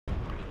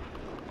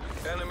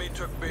Enemy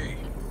took B.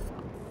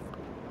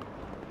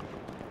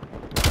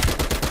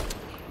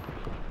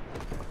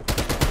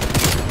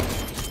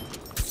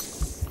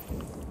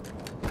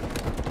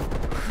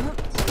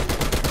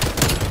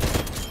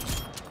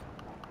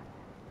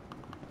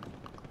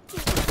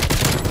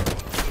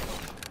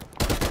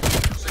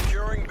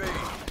 Securing B.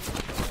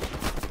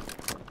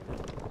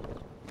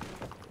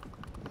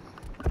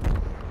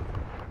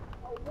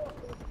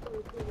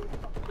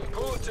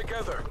 Pull it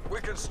together. We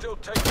can still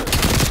take this.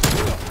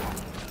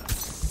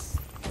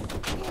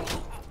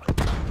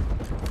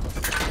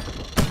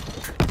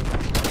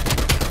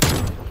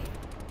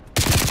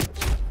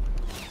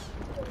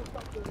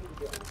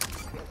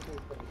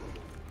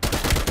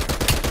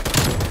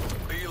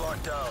 B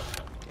locked down.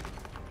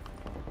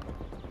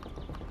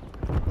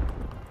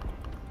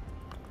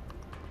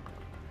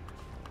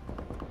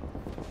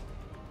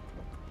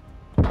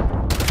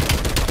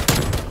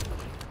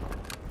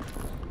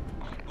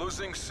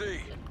 Losing C.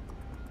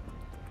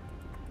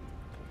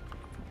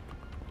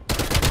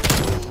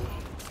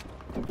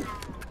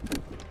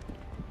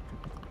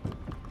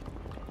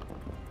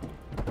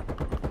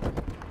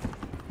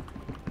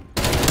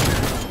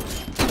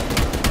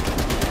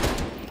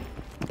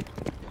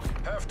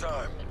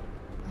 Halftime.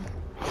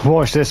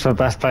 Watch this for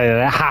best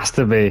player. It has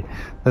to be.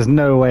 There's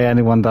no way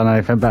anyone done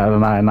anything better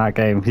than that in that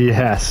game.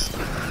 Yes.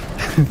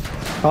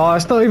 Oh,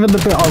 it's not even the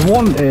bit I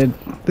wanted.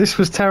 This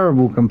was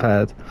terrible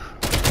compared.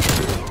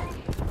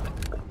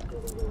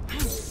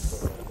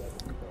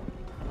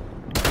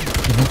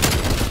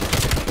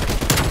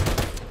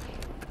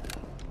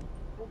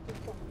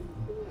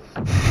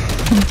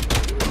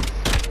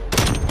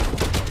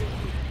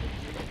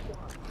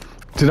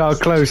 Do you know how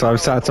close I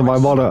was sat to my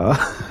monitor?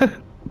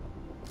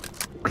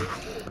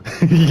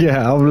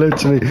 Yeah, I'm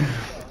literally...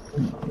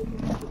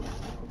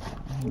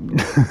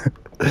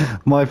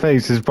 My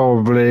face is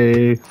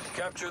probably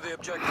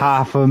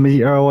half a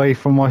meter away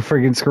from my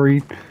friggin'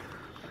 screen.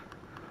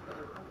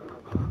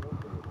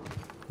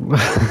 I'm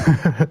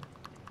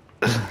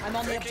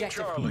on the objective.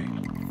 Charlie.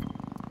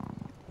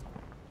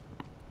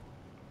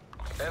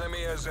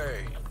 Enemy has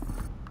A.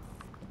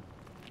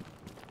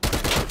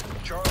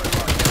 Charlie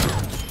locked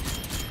down.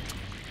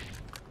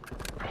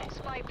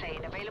 Spy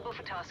plane available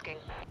for tasking.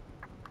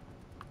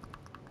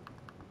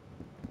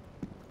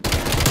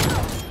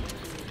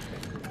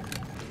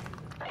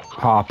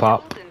 Hop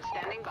up.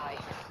 Standing by.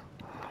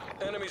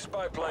 Enemy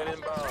spy plane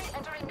inbound.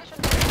 Entering mission.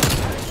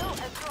 As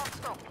draft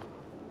stop.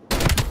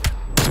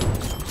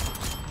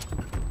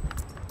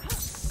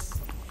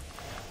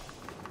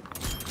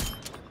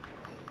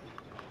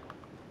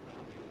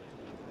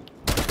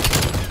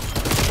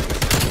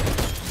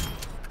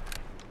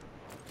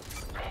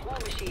 War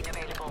machine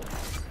available.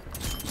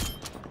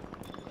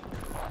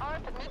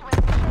 Arp at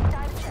Midwest mission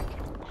time check.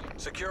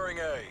 Securing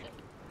A.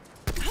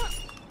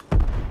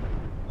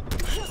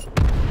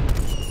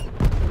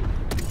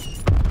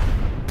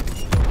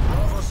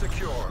 Bravo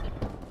secure.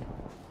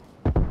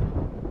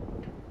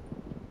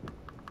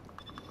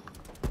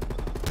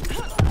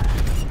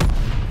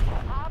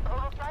 Arp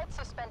overflight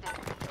suspended.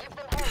 Give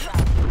them heads up.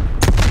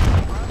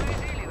 Bravo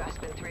Zulu,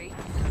 Aspen 3.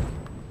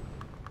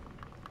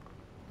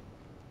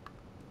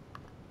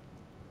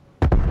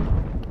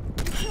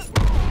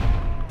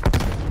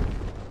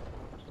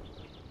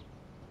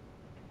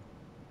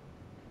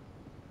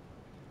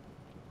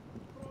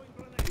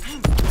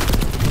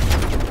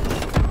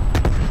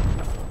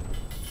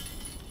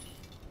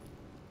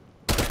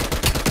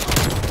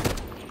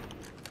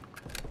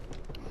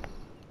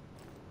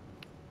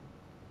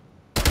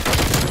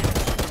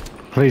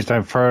 Please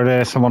don't throw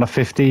this. I'm on a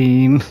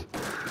 15.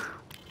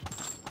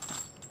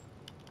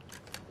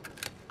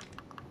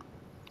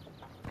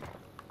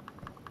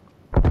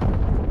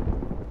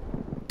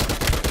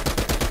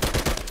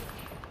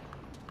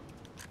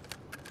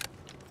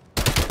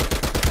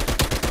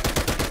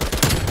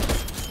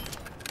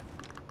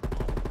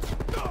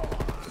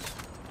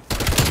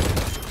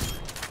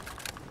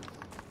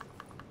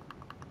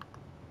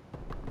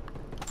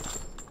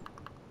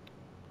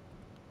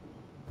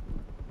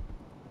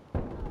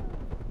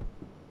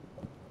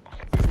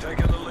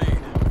 Taking the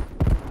lead.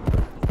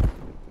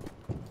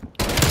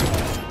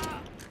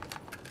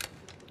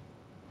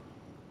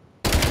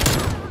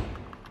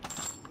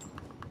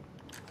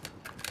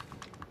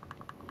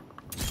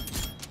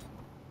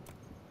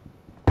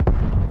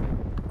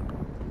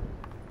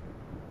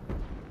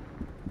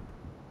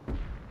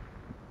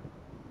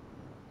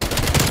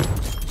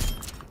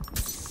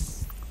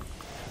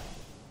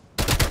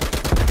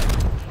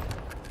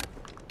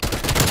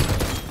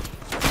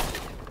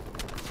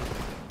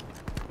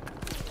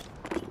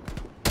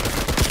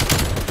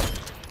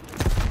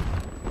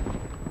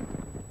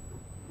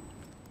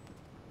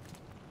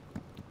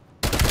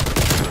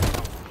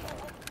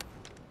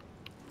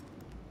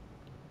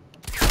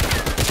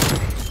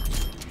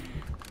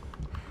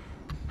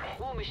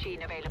 War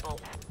machine available.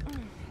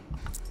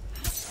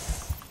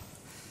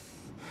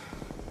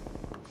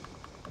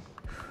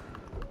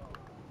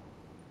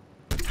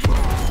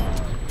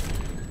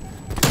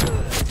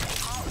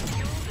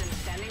 Fueled and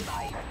standing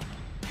by.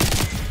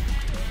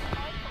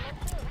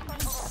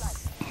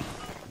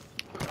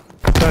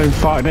 Don't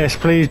fuck this,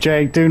 please,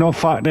 Jake. Do not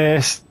fuck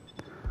this.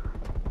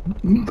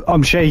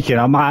 I'm shaking.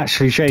 I'm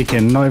actually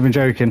shaking. Not even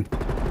joking.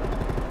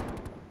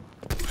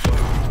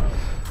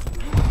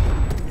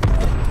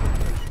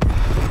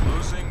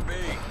 Losing B.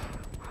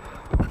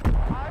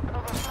 Hard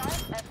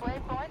overflight, halfway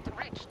point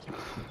reached.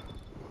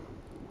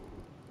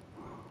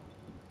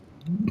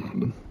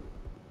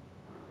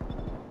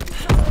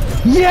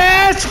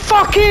 Yes!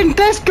 Fucking!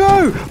 Let's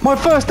go! My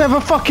first ever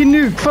fucking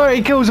nuke.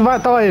 30 kills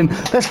without dying.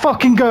 Let's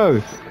fucking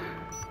go.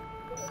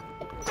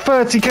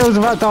 30 kills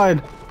without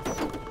dying.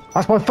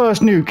 That's my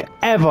first nuke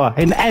ever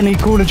in any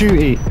Call of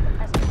Duty.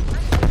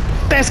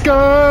 Let's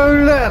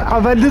go!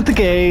 I've ended the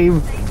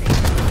game.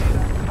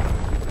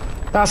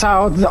 That's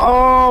how.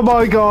 Oh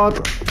my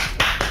god.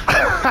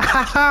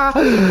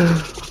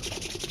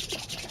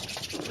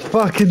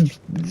 Fucking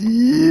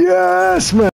yes, man.